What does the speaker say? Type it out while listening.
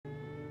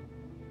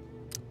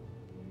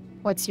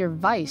What's your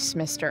vice,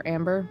 Mr.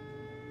 Amber?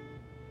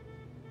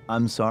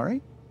 I'm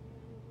sorry?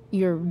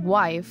 Your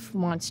wife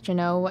wants to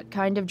know what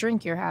kind of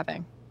drink you're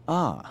having.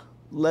 Ah,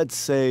 let's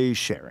say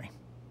sherry.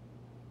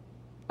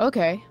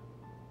 Okay.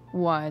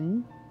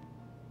 1,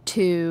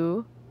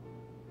 2,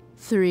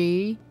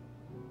 3...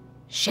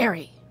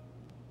 Sherry.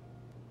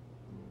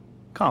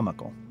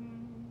 Comical.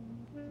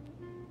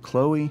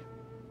 Chloe,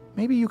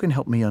 maybe you can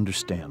help me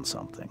understand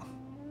something.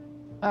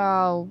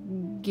 I'll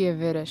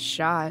give it a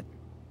shot.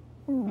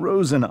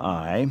 Rose and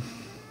I,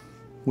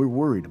 we're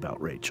worried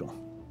about Rachel.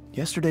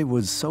 Yesterday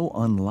was so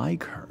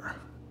unlike her.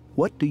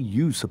 What do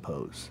you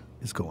suppose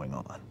is going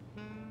on?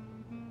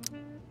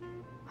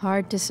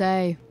 Hard to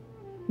say.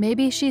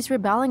 Maybe she's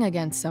rebelling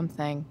against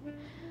something.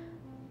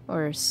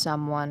 Or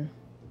someone.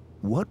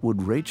 What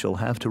would Rachel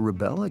have to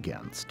rebel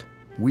against?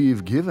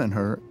 We've given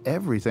her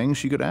everything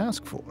she could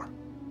ask for.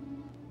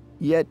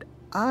 Yet,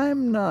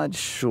 I'm not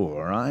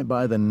sure I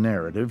buy the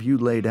narrative you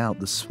laid out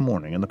this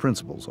morning in the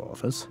principal's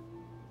office.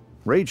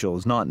 Rachel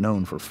is not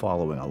known for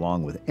following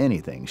along with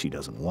anything she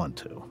doesn't want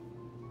to.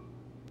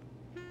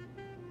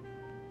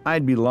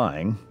 I'd be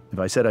lying if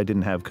I said I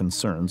didn't have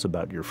concerns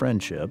about your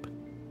friendship,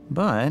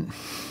 but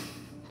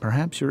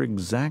perhaps you're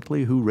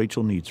exactly who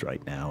Rachel needs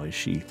right now as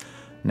she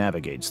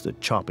navigates the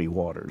choppy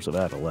waters of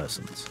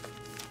adolescence.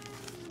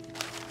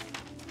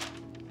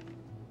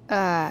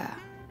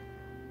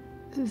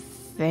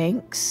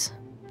 Thanks.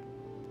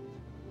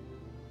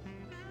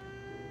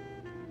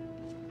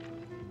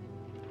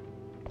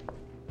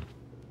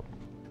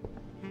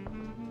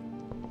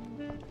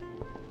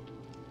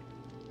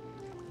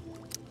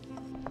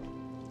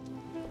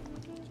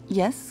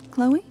 Yes,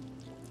 Chloe?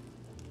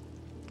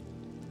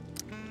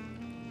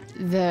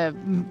 The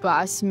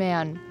boss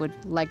man would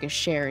like a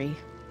sherry.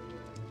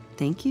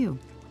 Thank you.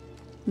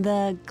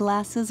 The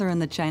glasses are in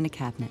the china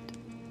cabinet.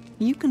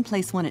 You can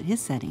place one at his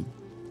setting.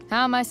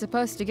 How am I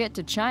supposed to get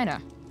to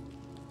China?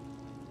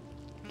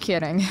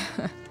 Kidding.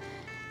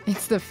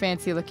 It's the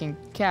fancy-looking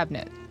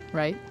cabinet,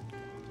 right?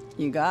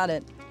 You got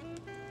it.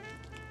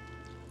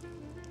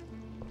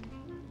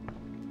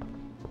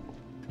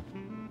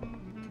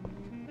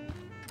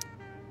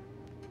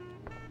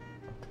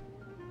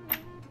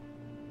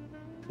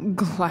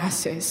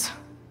 Glasses.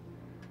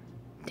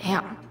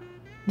 Damn.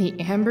 The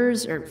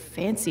Ambers are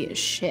fancy as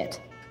shit.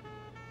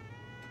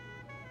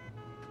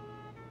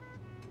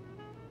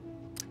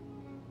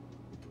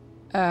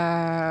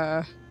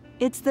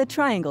 It's the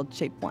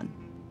triangle-shaped one.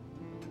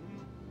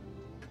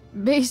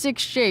 Basic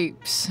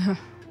shapes.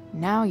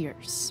 Now you're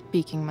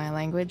speaking my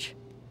language.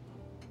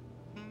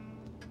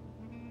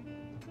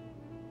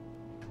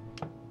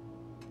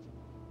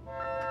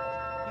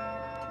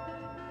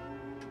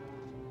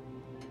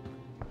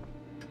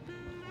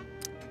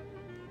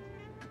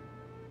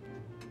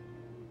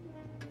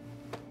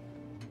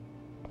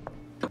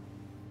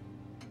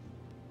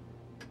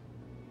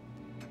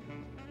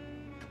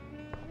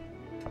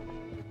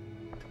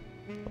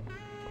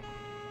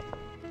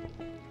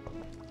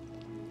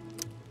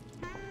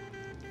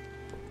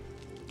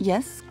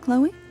 Yes,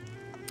 Chloe?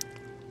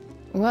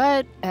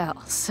 What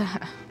else?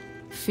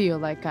 Feel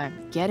like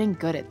I'm getting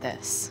good at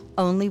this.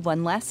 Only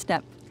one last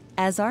step.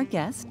 As our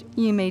guest,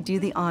 you may do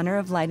the honor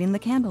of lighting the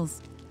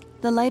candles.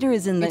 The lighter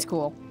is in the— It's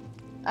cool.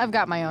 I've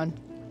got my own.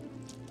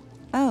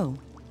 Oh.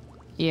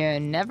 You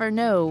never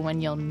know when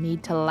you'll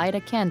need to light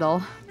a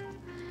candle,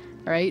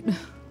 right?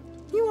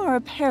 You are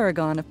a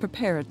paragon of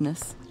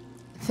preparedness.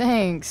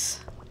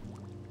 Thanks.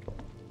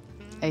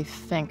 I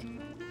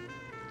think.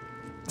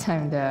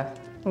 Time to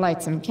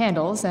light some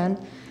candles and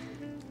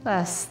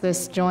bless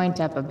this joint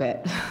up a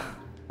bit.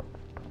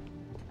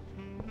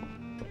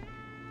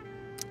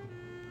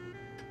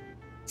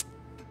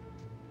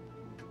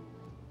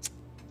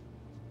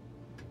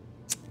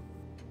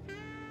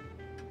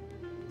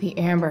 The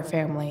Amber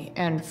family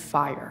and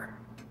fire.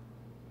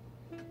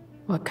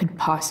 What could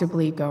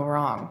possibly go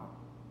wrong?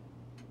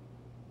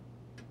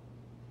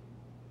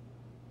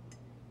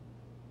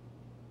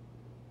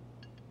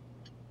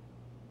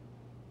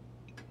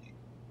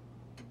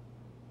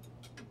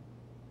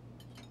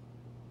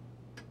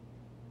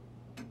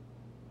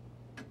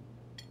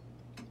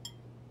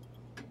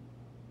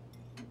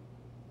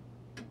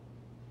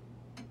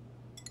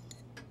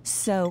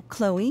 So,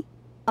 Chloe,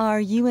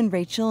 are you and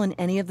Rachel in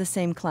any of the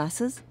same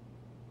classes?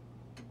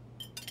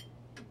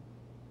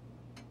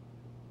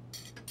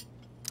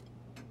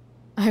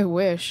 I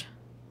wish.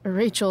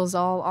 Rachel's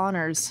all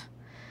honors.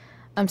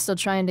 I'm still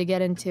trying to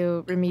get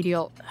into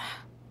remedial...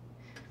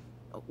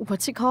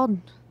 What's it called?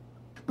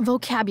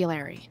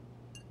 Vocabulary.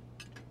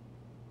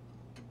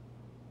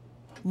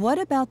 What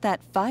about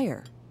that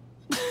fire?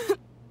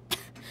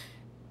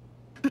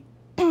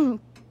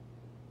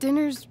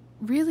 Dinner's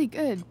really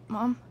good,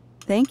 Mom.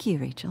 Thank you,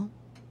 Rachel.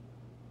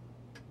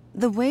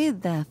 The way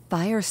the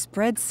fire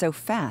spreads so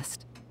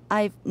fast,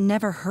 I've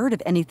never heard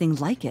of anything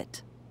like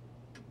it.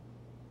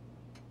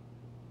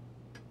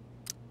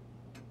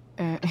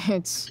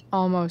 It's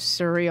almost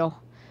surreal.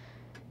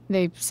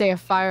 They say a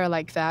fire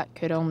like that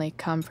could only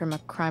come from a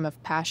crime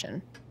of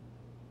passion.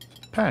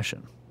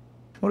 Passion?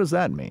 What does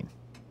that mean?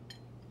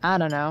 I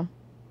don't know.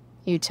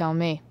 You tell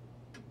me.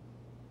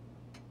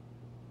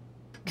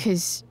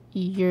 'Cause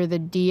you're the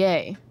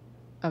DA,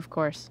 of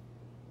course.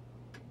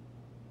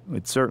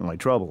 It's certainly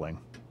troubling.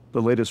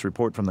 The latest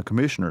report from the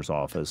Commissioner's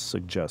office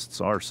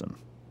suggests arson.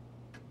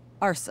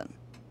 Arson.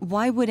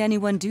 Why would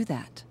anyone do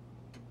that?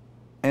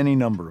 Any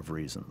number of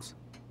reasons.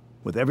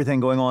 With everything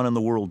going on in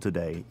the world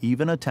today,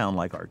 even a town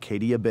like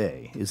Arcadia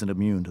Bay isn't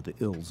immune to the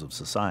ills of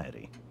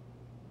society.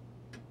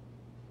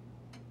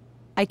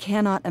 I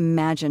cannot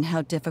imagine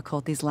how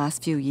difficult these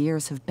last few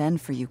years have been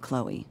for you,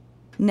 Chloe.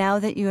 Now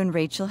that you and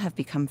Rachel have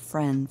become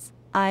friends,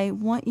 I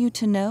want you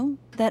to know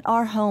that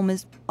our home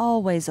is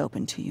always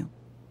open to you.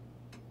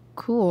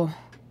 Cool.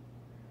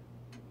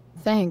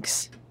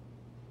 Thanks.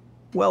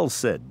 Well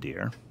said,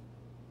 dear.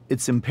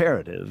 It's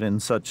imperative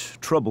in such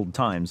troubled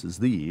times as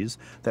these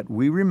that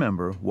we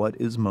remember what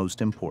is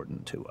most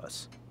important to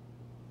us.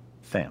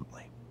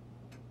 Family.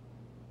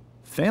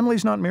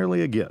 Family's not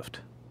merely a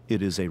gift,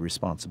 it is a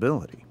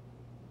responsibility.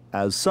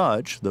 As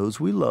such, those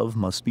we love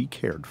must be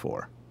cared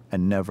for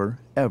and never,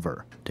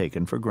 ever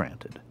taken for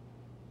granted.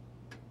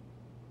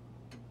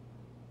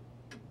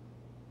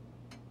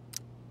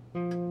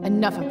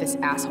 Enough of this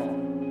asshole.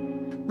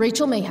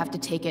 Rachel may have to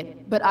take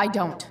it, but I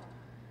don't.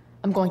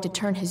 I'm going to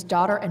turn his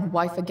daughter and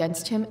wife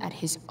against him at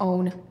his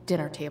own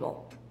dinner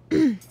table.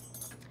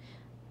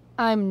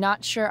 I'm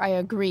not sure I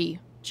agree,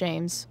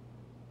 James.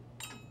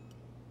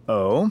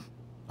 Oh?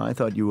 I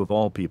thought you of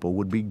all people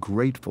would be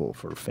grateful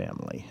for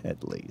family,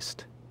 at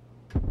least.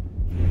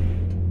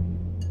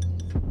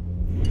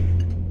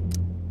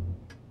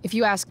 If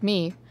you ask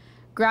me,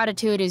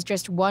 gratitude is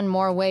just one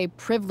more way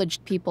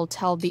privileged people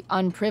tell the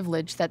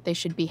unprivileged that they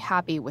should be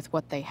happy with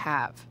what they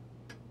have.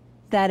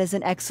 That is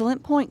an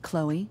excellent point,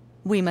 Chloe.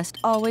 We must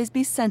always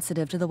be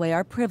sensitive to the way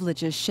our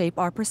privileges shape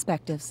our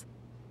perspectives.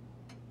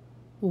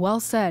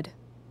 Well said,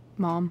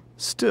 Mom.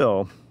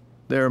 Still,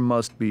 there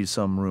must be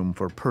some room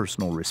for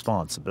personal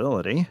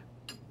responsibility.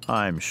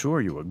 I'm sure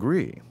you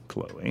agree,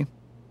 Chloe.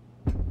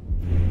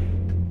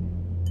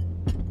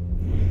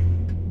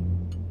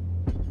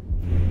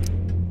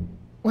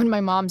 When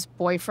my mom's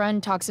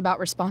boyfriend talks about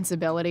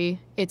responsibility,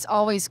 it's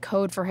always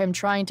code for him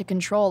trying to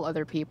control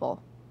other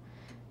people.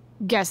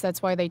 Guess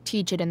that's why they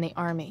teach it in the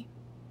army.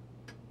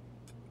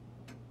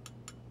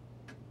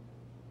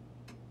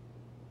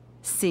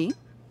 See?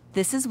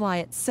 This is why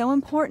it's so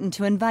important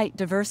to invite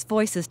diverse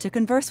voices to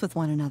converse with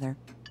one another.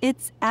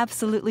 It's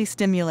absolutely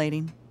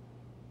stimulating.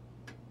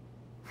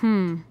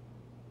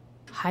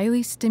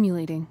 Highly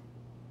stimulating.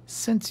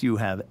 Since you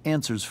have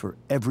answers for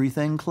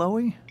everything,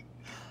 Chloe,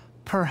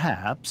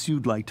 perhaps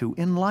you'd like to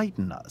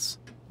enlighten us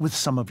with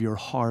some of your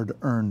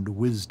hard-earned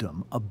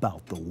wisdom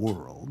about the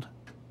world.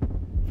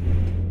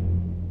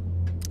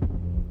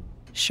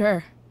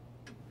 Sure.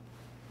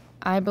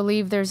 I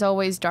believe there's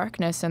always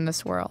darkness in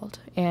this world,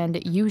 and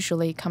it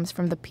usually comes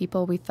from the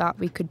people we thought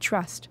we could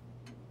trust.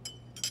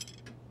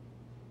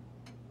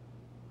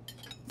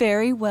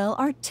 Very well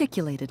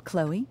articulated,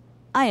 Chloe.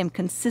 I am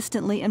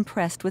consistently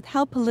impressed with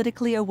how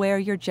politically aware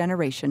your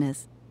generation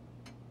is.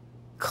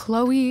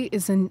 Chloe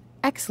is an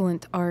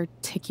excellent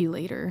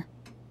articulator.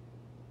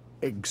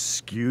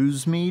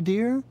 Excuse me,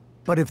 dear?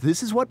 But if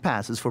this is what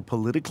passes for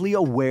politically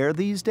aware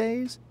these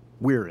days,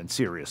 we're in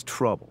serious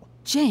trouble.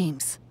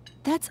 James,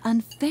 that's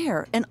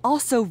unfair and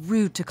also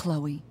rude to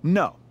Chloe.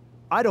 No,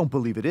 I don't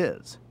believe it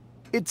is.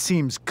 It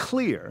seems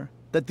clear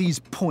that these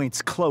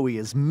points Chloe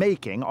is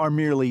making are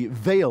merely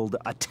veiled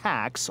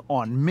attacks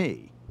on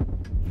me.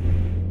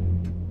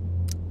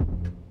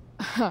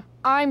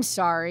 I'm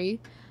sorry.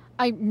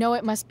 I know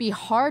it must be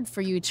hard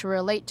for you to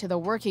relate to the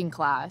working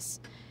class.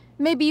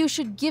 Maybe you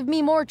should give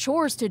me more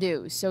chores to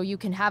do so you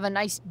can have a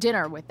nice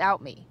dinner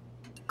without me.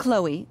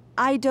 Chloe,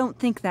 I don't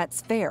think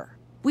that's fair.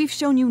 We've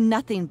shown you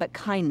nothing but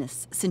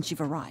kindness since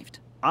you've arrived.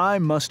 I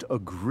must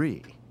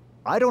agree.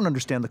 I don't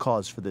understand the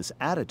cause for this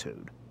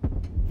attitude.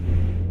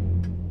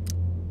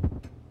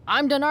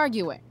 I'm done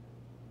arguing.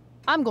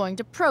 I'm going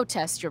to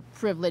protest your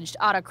privileged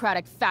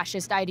autocratic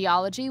fascist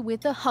ideology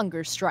with a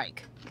hunger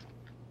strike.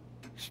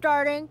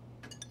 Starting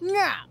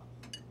now.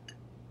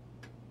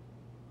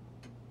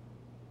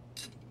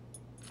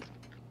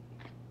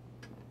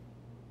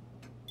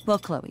 Well,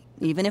 Chloe,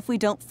 even if we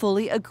don't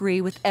fully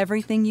agree with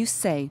everything you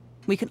say,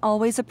 we can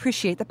always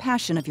appreciate the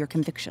passion of your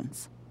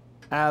convictions.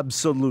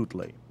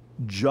 Absolutely.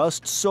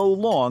 Just so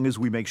long as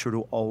we make sure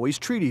to always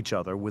treat each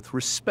other with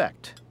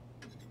respect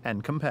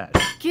and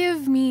compassion.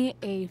 Give me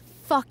a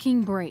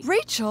fucking break.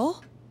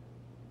 Rachel!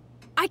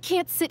 I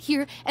can't sit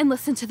here and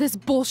listen to this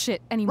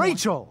bullshit anymore.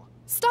 Rachel!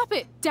 Stop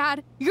it,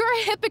 Dad. You're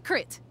a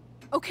hypocrite.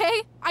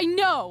 Okay? I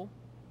know.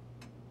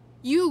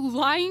 You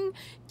lying,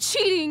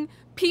 cheating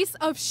piece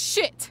of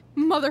shit,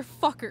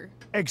 motherfucker.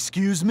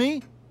 Excuse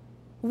me?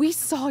 We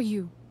saw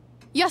you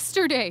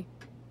yesterday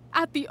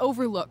at the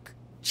Overlook.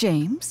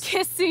 James?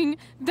 Kissing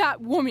that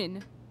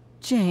woman.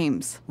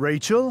 James.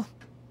 Rachel?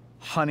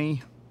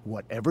 Honey,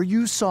 whatever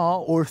you saw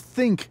or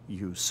think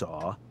you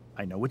saw,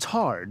 I know it's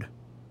hard,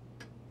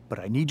 but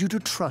I need you to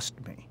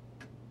trust me.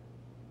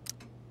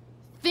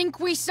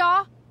 Think we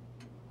saw?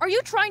 Are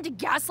you trying to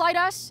gaslight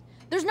us?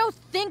 There's no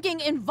thinking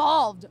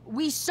involved.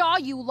 We saw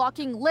you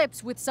locking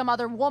lips with some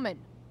other woman.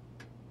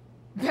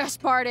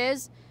 Best part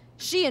is,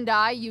 she and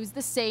I use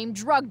the same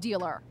drug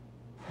dealer.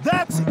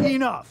 That's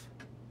enough!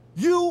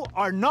 You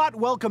are not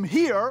welcome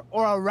here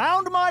or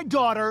around my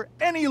daughter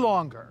any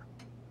longer.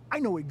 I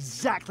know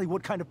exactly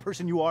what kind of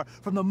person you are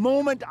from the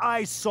moment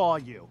I saw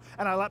you,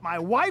 and I let my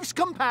wife's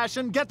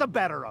compassion get the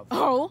better of me.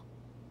 Oh?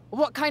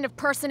 What kind of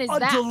person is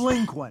that? A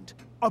delinquent.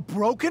 A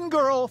broken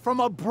girl from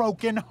a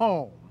broken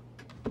home.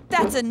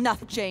 That's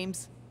enough,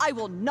 James. I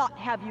will not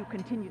have you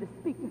continue to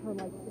speak to her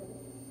like this.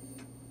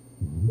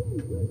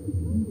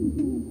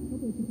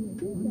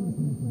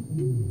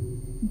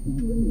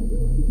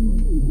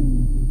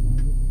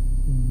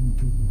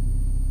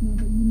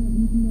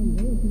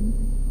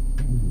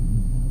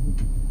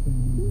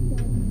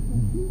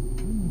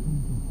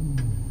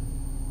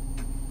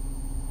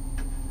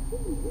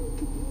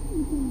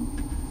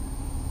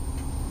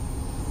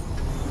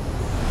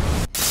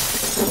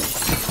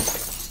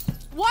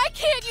 Why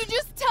can't you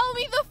just tell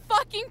me the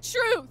fucking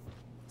truth?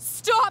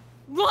 Stop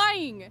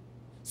lying!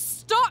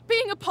 Stop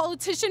being a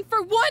politician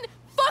for 1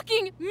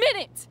 fucking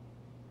minute!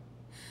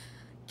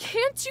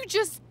 Can't you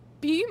just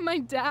be my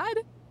dad?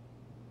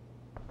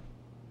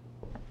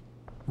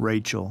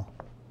 Rachel,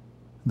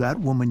 that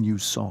woman you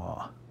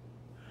saw,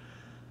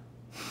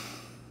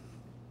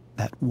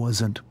 that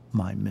wasn't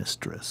my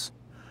mistress.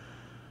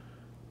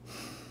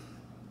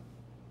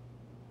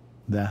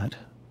 That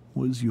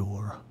was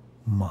your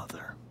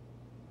mother.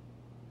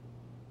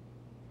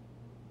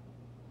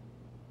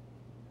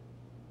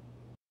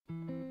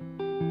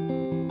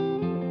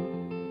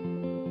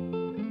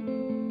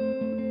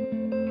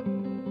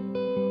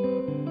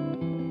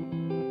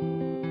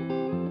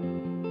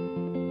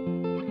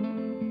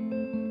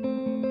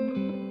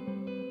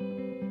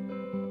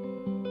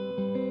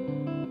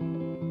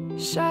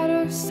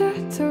 Shadows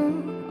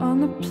settle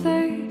on the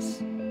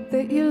place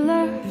that you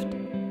left.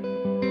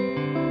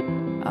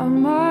 Our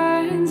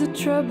minds are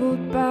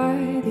troubled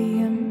by the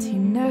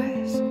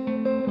emptiness.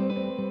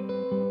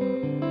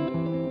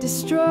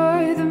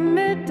 Destroy the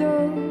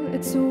middle,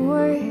 it's a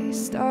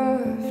waste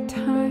of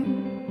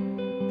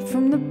time.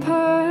 From the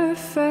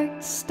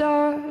perfect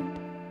start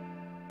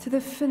to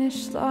the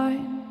finish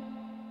line.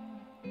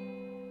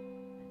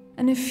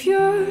 And if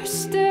you're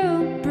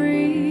still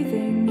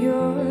breathing,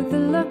 you're the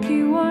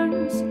lucky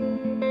ones.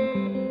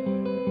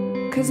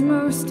 'Cause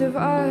most of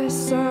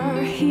us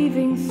are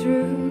heaving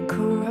through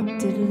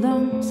corrupted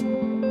lungs,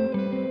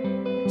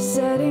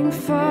 setting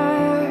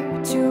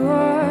fire to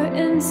our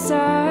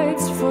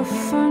insides for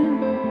fun,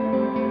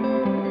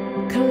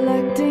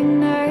 collecting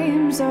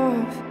names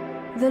of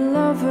the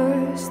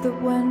lovers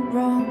that went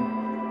wrong,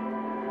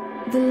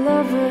 the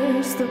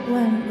lovers that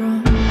went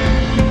wrong.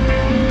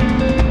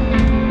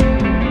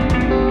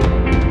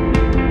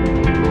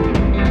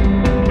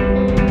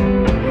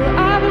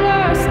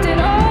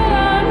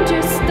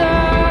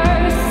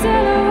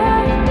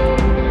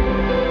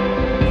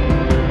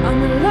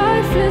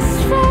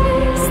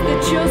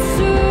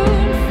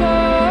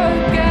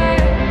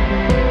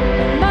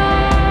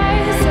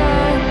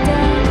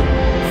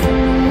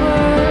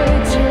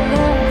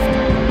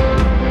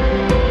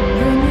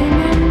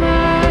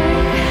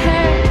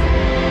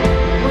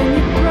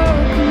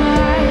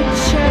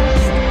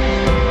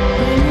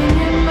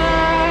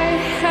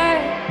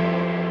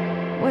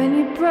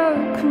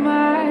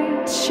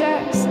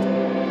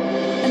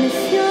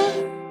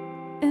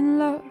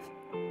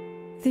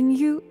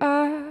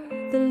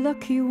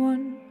 Lucky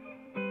one,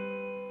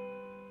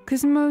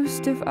 'cause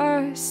most of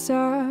us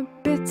are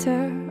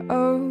bitter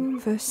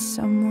over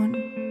someone,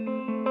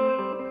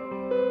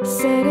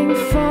 setting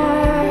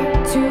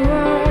fire to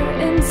our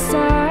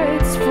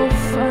insides for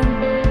fun,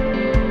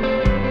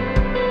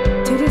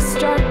 to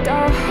distract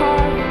our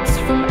hearts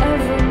from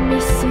ever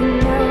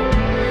missing out.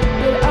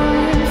 But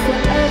I'm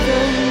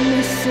forever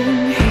missing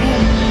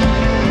him.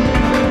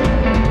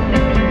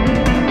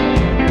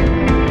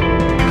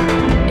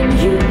 And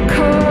you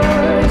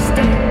caused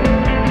it.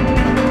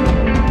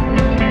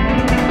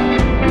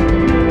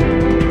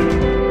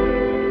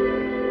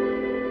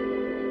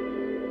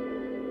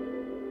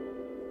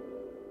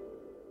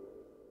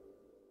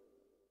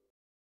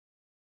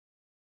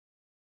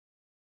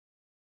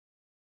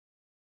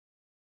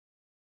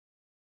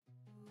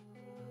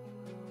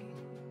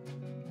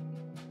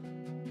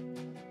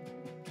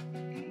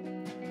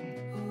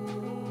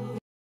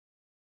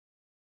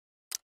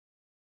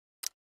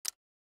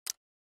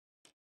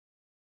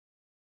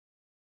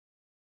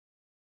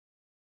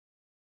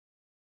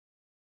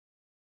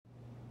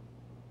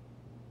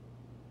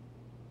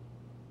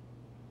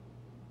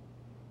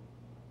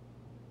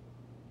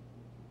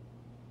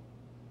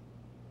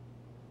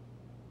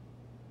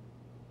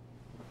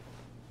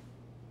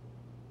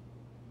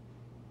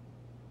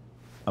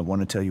 I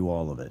want to tell you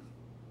all of it.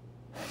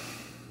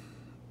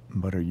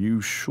 But are you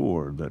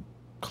sure that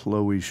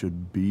Chloe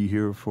should be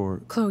here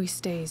for... Chloe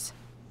stays.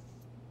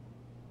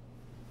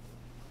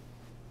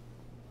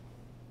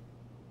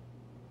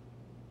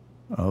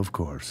 Of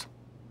course.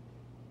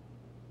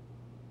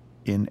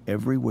 In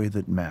every way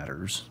that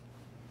matters,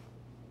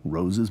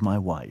 Rose is my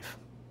wife,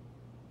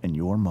 and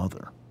your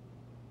mother.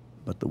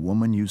 But the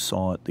woman you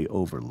saw at the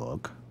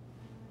Overlook,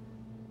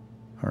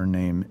 her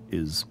name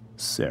is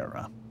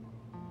Sarah,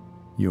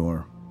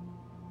 your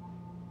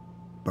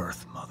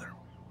birth mother.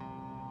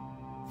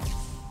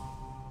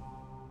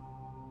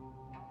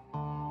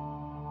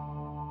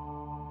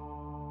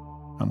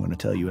 I'm going to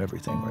tell you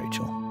everything,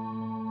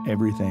 Rachel.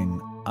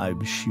 Everything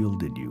I've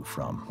shielded you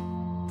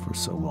from for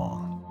so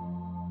long.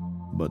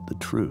 But the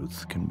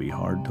truth can be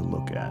hard to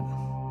look at.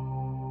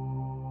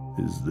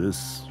 Is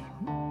this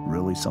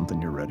really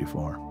something you're ready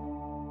for?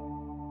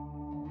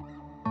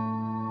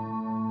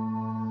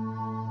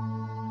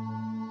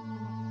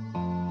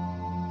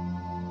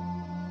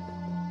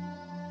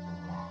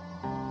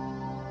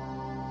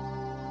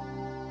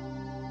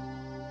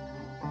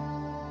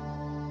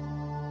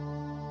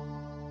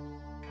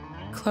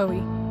 Chloe,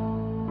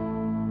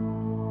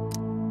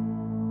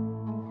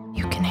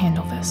 you can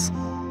handle this.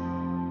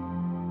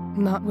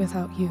 Not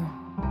without you.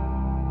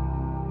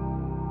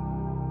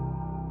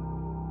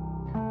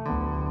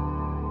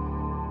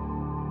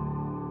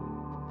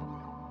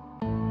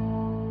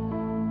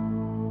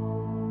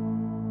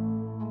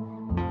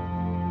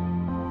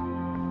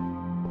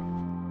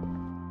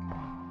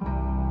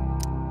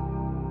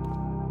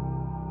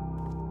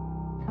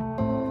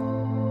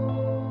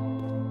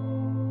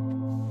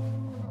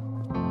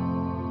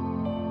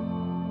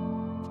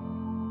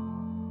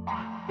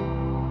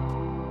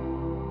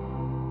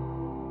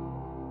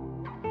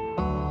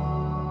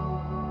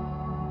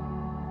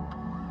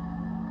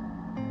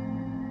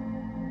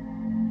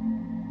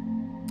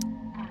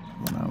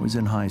 When I was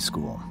in high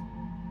school,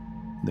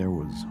 there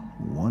was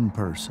one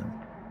person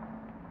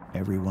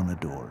everyone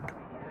adored.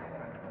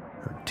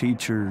 Her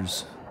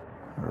teachers,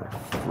 her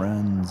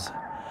friends.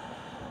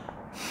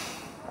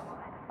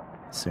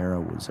 Sarah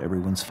was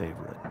everyone's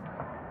favorite.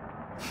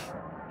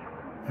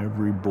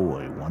 Every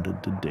boy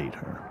wanted to date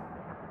her.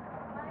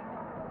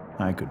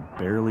 I could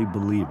barely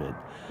believe it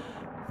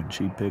when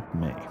she picked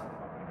me.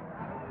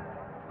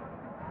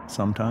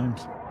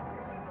 Sometimes,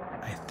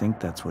 I think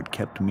that's what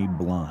kept me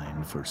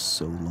blind for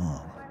so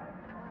long.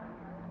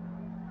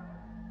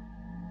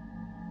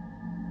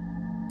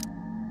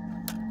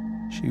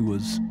 She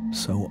was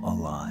so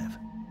alive,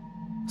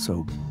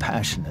 so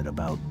passionate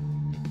about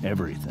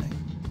everything.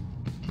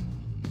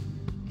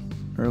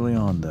 Early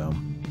on, though,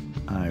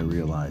 I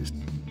realized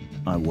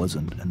I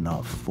wasn't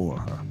enough for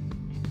her.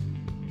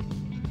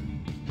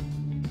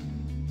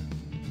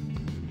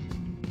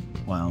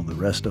 While the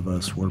rest of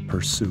us were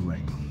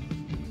pursuing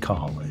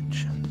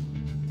college,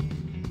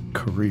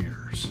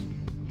 careers,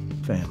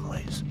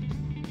 families,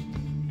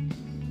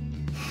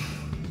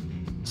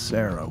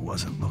 Sarah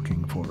wasn't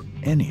looking for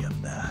any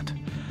of that.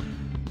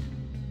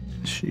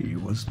 She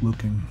was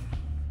looking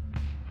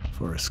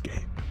for escape.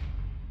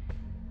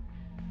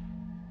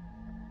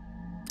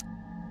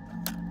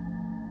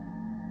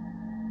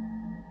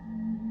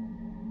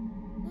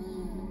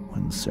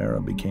 When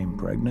Sarah became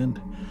pregnant,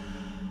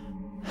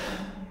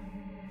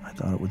 I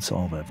thought it would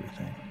solve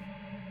everything.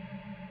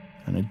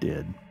 And it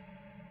did.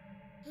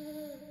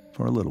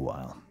 For a little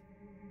while.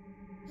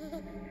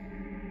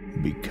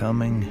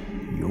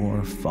 Becoming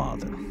your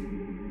father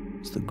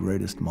was the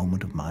greatest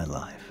moment of my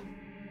life.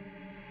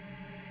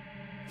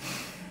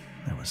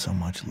 There was so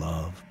much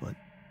love, but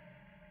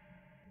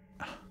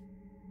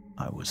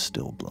I was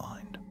still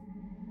blind.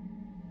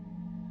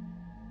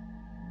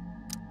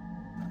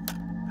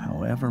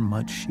 However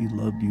much she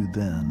loved you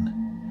then,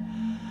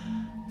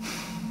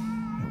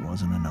 it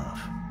wasn't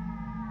enough.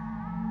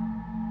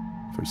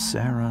 For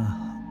Sarah,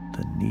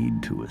 the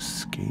need to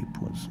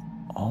escape was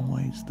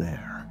always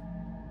there.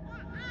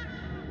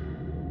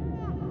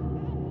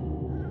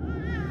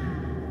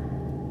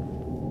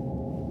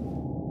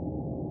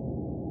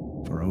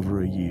 For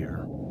over a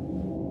year,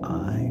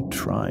 I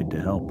tried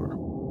to help her.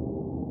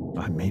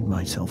 I made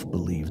myself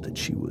believe that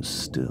she was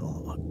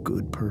still a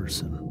good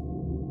person.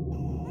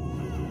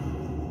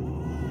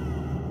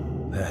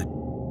 That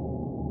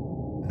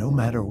no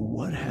matter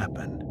what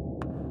happened,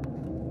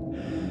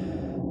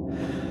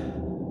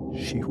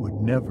 she would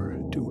never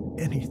do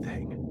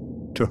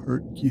anything to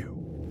hurt you.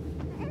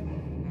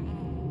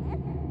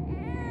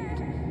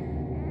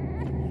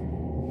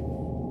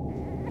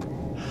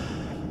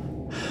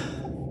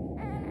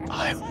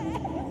 I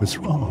was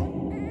wrong.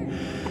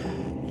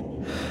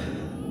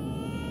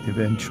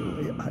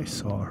 Eventually, I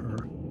saw her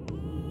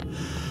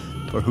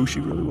for who she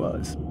really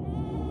was.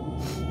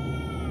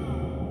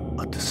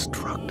 A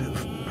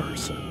destructive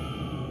person.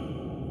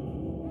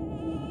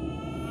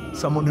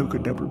 Someone who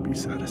could never be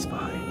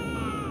satisfied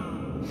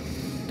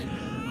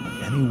by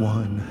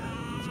anyone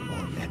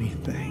or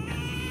anything,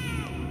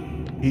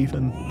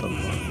 even the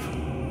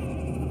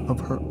love of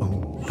her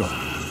own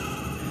daughter.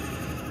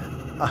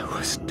 I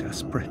was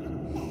desperate.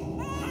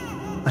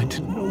 I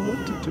didn't know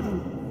what to do.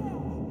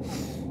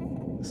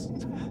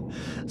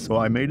 So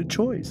I made a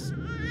choice.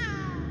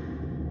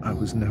 I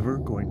was never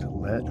going to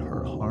let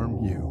her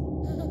harm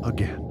you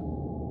again.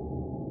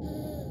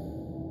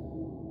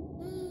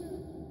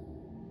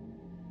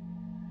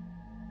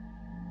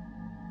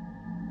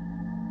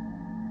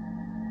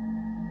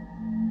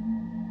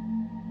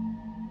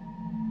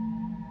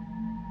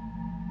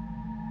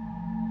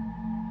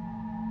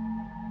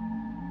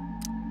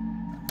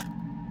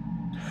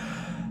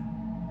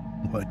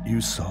 What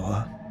you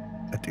saw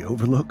at the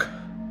Overlook,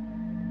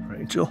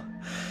 Rachel,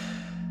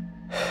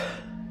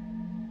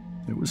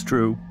 it was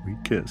true. We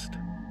kissed.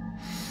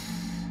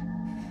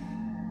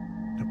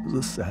 It was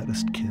the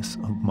saddest kiss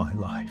of my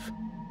life.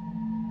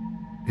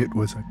 It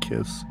was a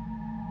kiss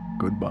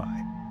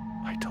goodbye.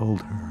 I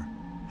told her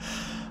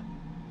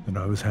that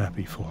I was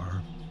happy for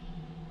her,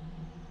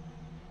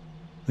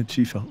 that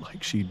she felt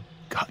like she'd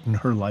gotten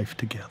her life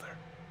together.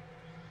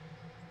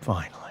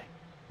 Finally.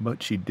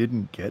 But she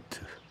didn't get to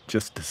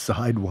just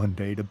decide one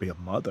day to be a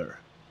mother.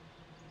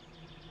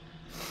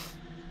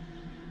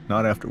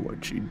 Not after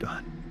what she'd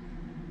done.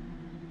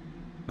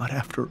 Not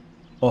after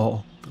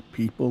all the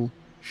people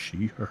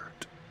she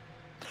hurt.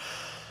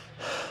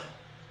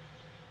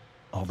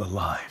 All the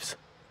lives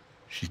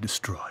she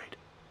destroyed.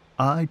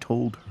 I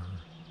told her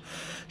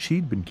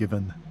she'd been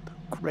given the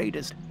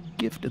greatest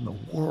gift in the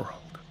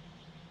world.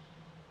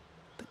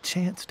 The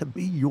chance to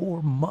be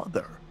your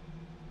mother.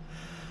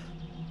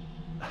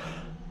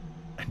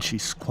 And she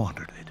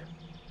squandered it.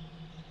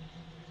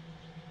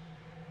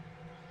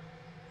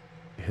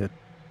 It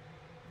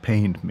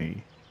pained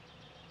me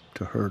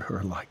to hurt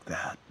her like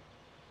that.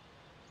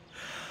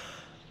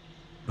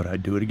 But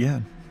I'd do it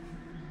again,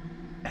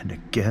 and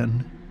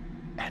again,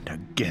 and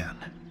again,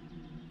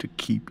 to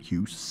keep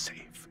you safe.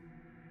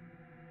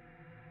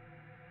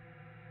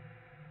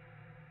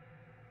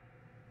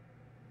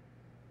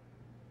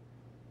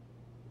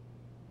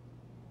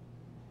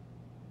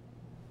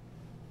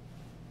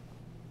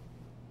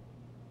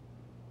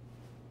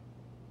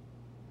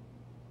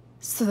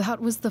 So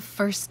that was the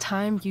first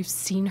time you've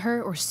seen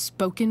her or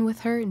spoken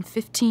with her in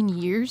 15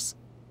 years?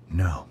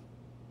 No.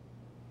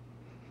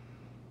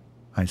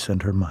 I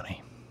send her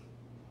money.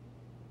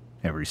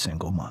 Every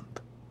single month.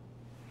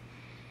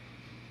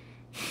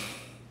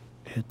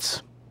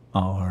 It's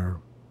our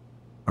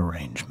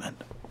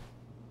arrangement.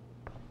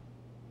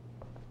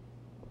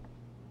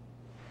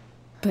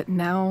 But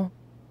now,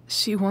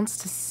 she wants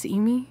to see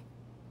me?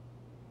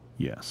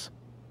 Yes.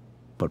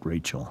 But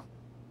Rachel,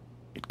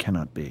 it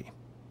cannot be.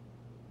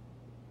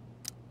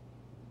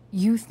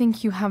 You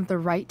think you have the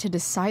right to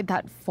decide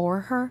that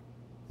for her?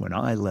 When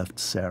I left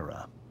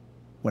Sarah,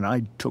 when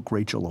I took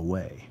Rachel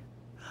away,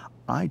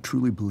 I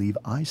truly believe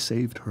I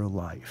saved her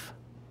life.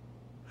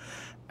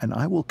 And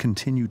I will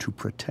continue to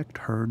protect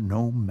her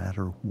no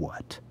matter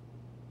what.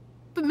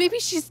 But maybe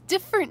she's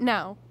different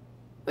now.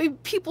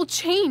 People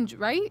change,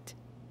 right?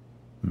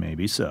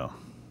 Maybe so.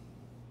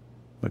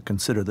 But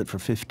consider that for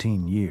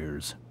 15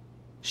 years,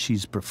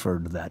 she's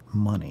preferred that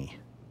money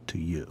to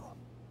you.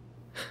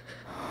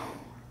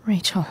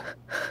 Rachel.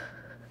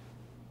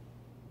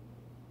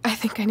 I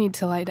think I need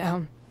to lie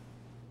down.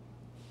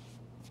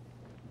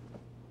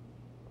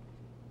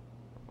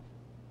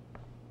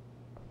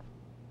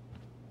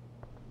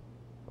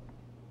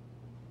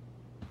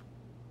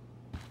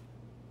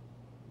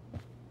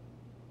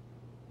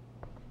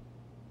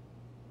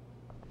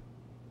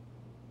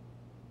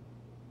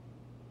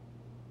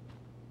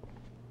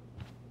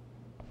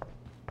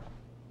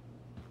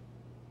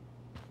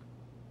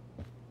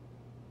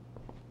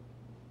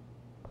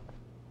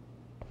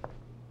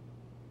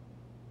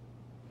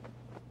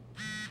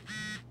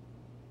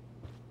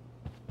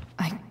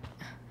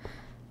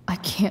 I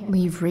can't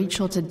leave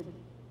Rachel to...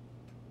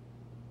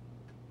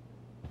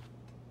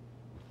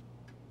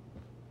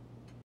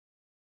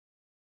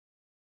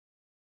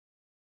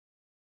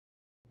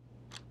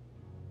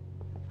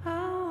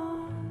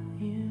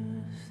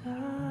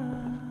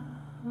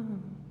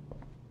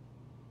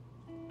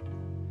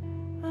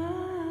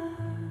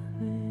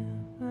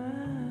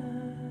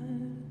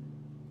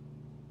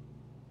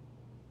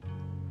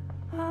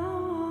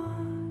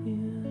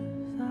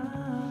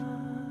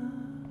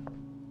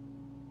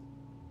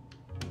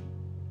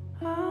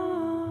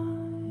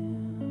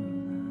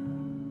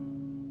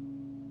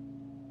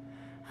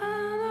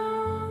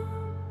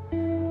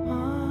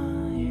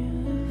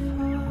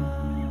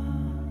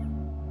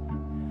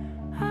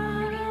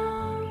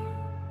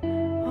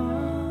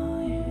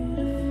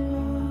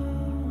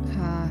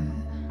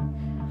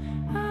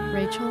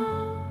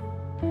 Rachel?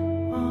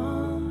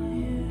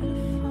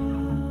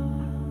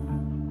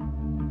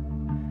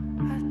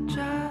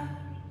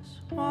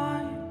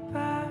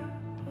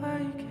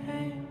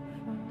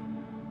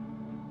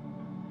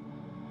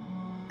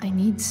 I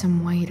need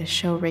some way to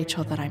show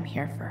Rachel that I'm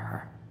here for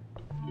her.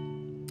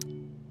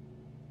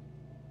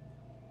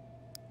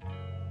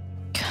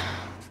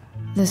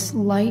 This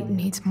light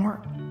needs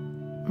more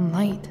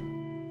light.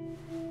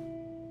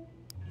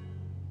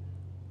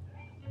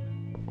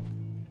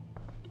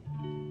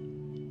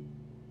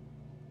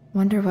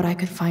 Wonder what I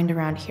could find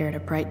around here to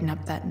brighten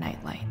up that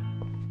nightlight.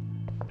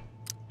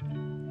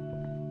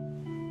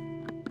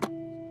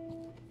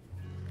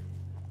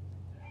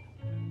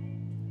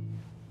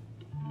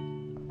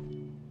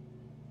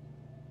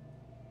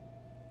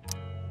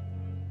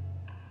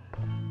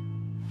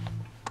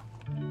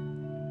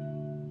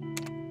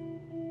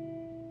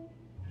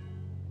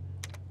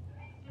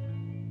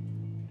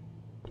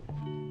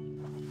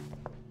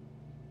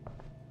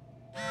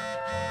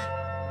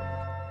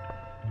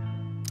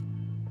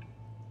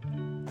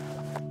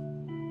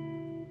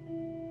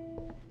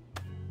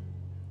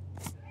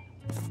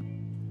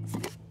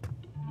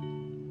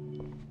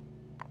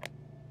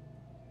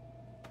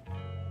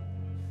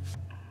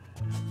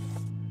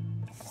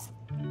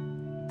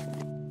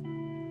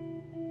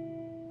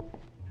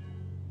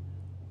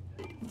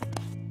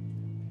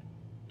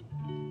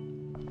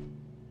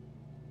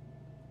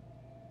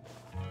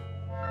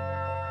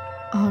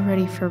 All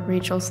ready for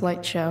Rachel's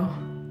light show.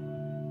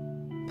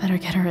 Better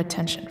get her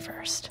attention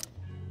first.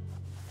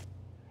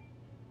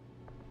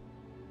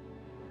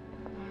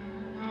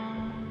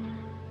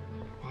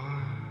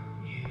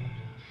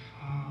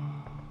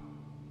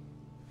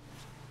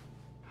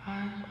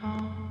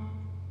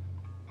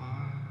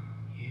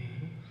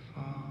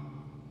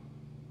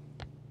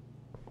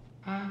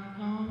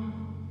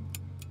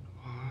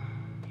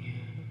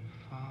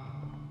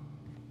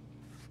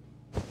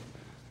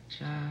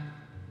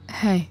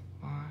 Hey,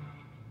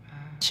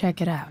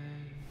 check it out.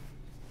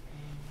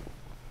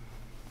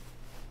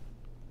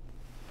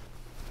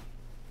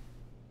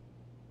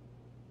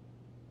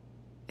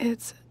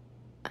 It's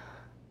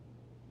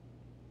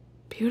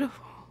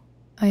beautiful.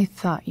 I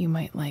thought you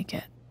might like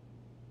it.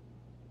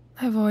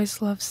 I've always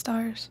loved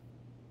stars.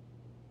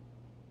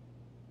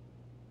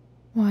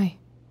 Why?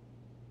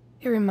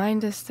 They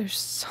remind us there's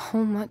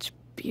so much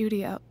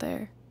beauty out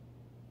there,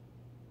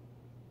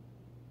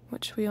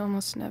 which we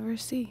almost never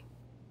see.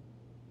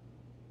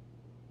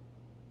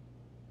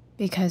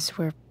 Because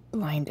we're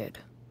blinded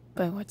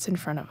by what's in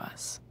front of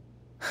us.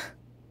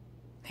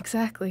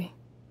 Exactly.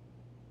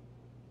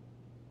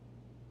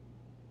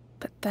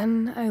 But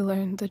then I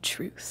learned the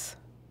truth.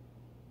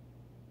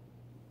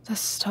 The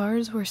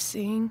stars we're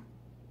seeing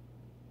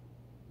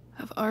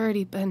have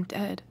already been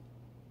dead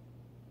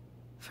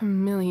for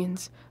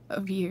millions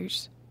of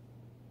years.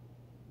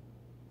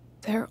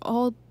 They're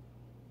all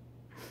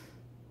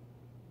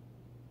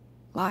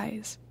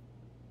lies.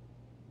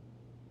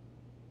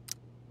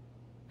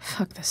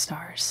 Fuck the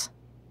stars.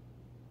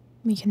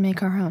 We can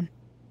make our own.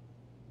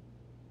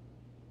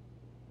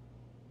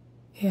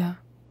 Yeah.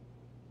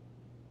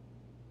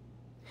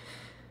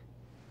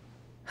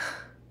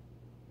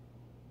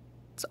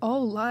 It's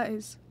all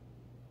lies.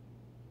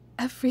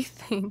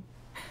 Everything.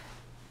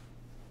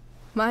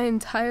 My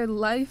entire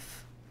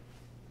life.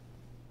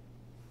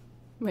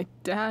 My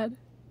dad.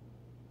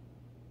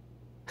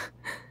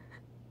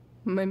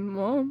 My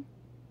mom.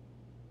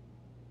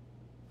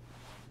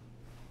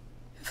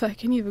 If I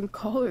can even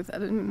call her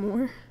that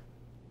anymore.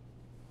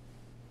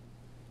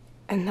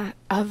 And that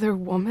other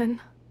woman.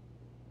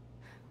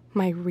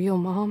 My real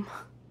mom.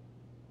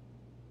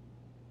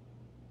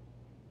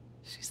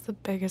 She's the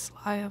biggest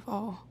lie of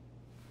all.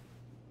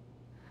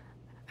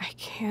 I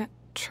can't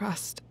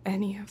trust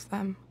any of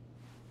them.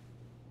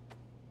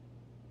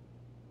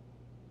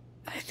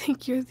 I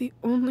think you're the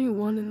only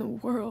one in the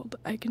world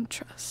I can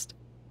trust.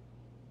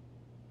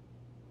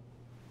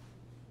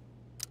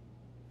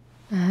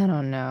 I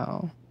don't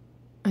know.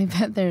 I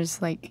bet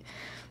there's like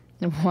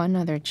one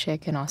other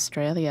chick in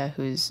Australia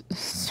who's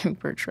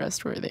super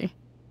trustworthy.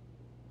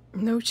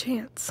 No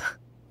chance.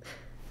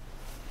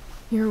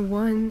 You're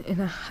 1 in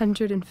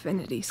 100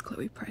 infinities,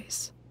 Chloe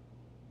Price.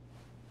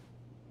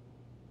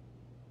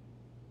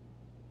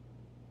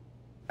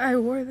 I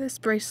wore this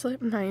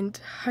bracelet my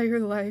entire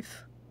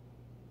life.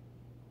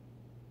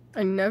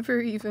 I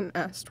never even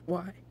asked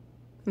why.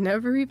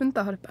 Never even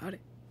thought about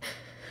it.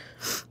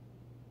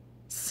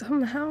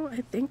 Somehow,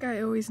 I think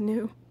I always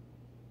knew.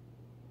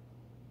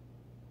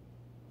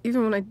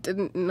 Even when I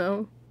didn't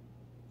know.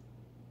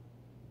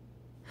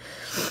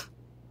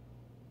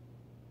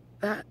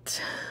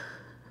 That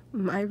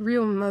my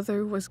real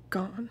mother was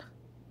gone.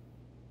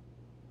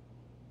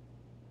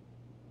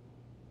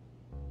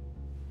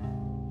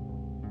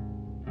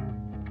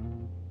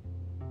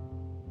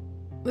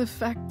 The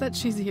fact that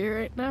she's here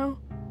right now,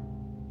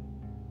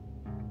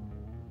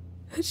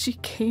 that she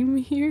came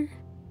here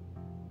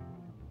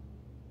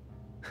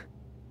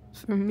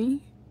for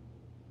me,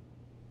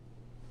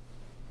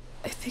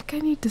 I think I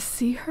need to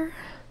see her.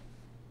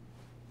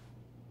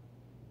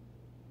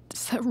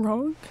 Is that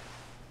wrong?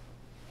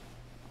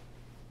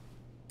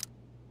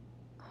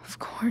 Of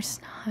course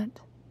not.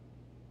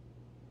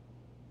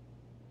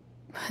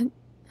 But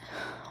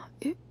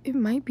it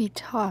might be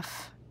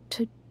tough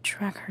to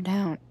track her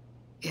down.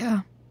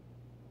 Yeah,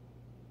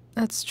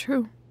 that's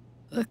true.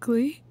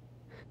 Luckily,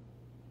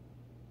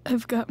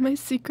 I've got my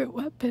secret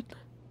weapon.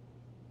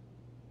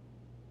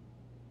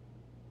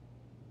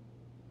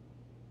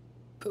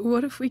 But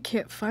what if we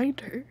can't find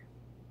her?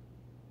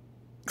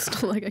 It's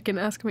not like I can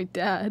ask my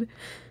dad.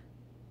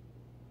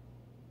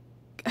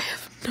 I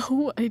have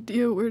no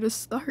idea where to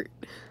start.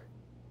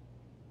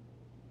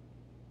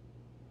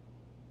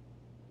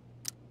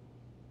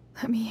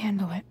 Let me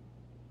handle it.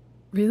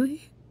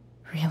 Really?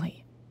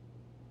 Really.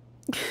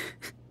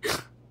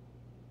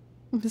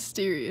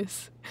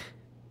 Mysterious.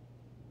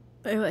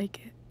 I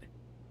like it.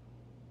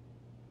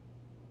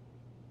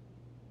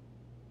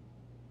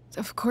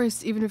 Of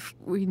course, even if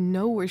we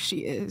know where she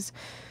is,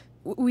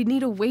 we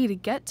need a way to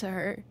get to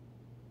her.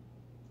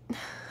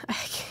 I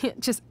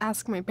can't just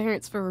ask my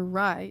parents for a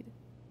ride.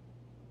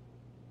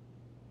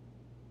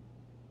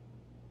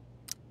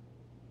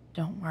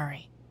 Don't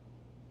worry.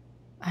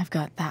 I've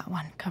got that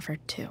one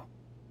covered too.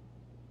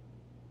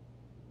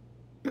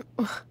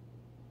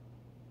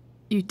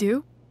 You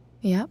do?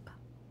 Yep.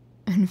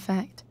 In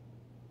fact,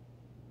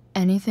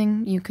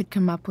 anything you could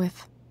come up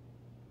with,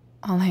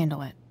 I'll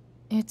handle it.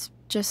 It's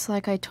just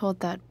like I told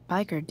that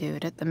biker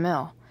dude at the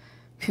mill.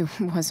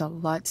 who was a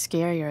lot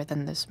scarier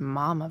than this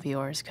mom of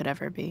yours could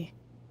ever be.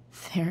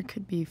 There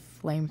could be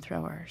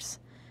flamethrowers,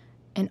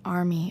 an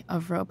army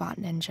of robot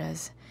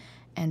ninjas,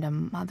 and a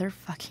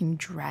motherfucking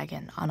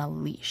dragon on a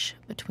leash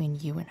between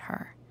you and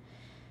her.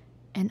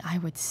 And I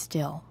would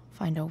still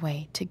find a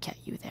way to get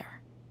you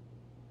there.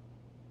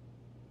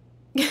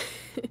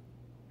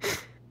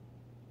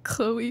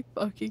 Chloe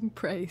fucking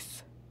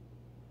Price.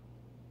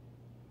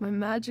 My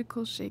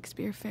magical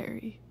Shakespeare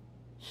fairy.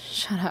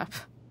 Shut up.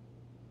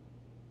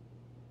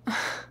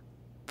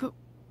 But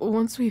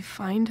once we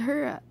find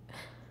her,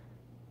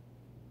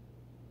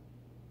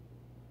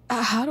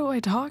 how do I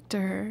talk to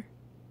her?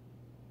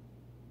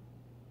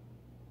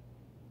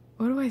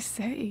 What do I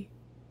say?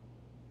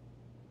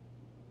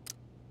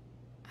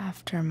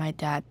 After my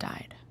dad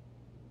died,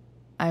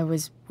 I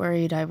was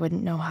worried I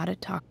wouldn't know how to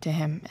talk to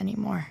him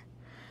anymore.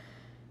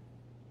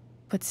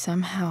 But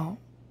somehow,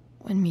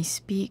 when we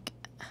speak,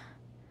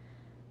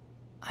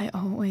 I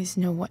always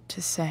know what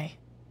to say.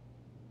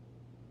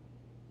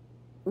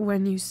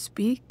 When you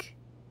speak?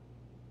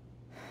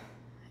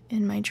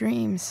 In my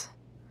dreams,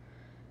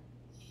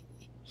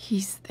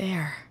 he's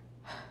there.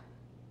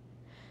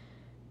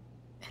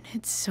 And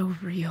it's so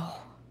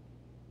real.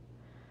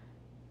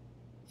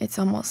 It's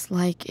almost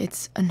like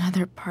it's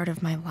another part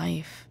of my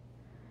life.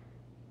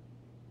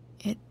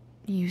 It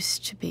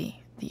used to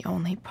be the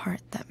only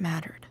part that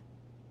mattered.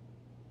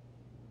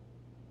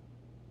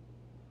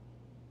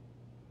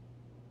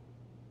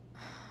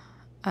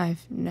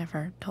 I've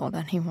never told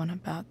anyone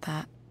about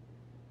that.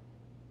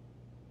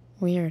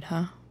 Weird,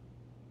 huh?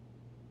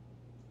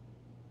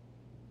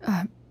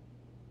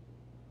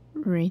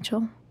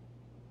 Rachel?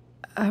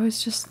 I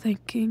was just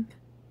thinking.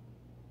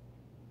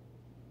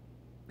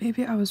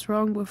 Maybe I was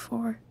wrong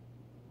before.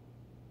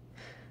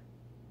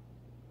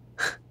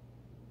 Who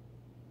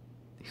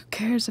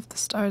cares if the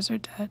stars are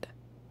dead?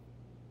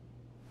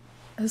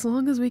 As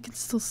long as we can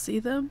still see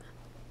them,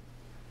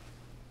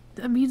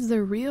 that means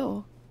they're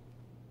real.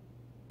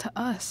 To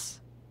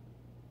us.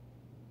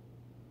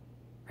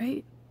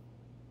 Right?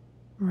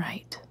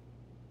 Right.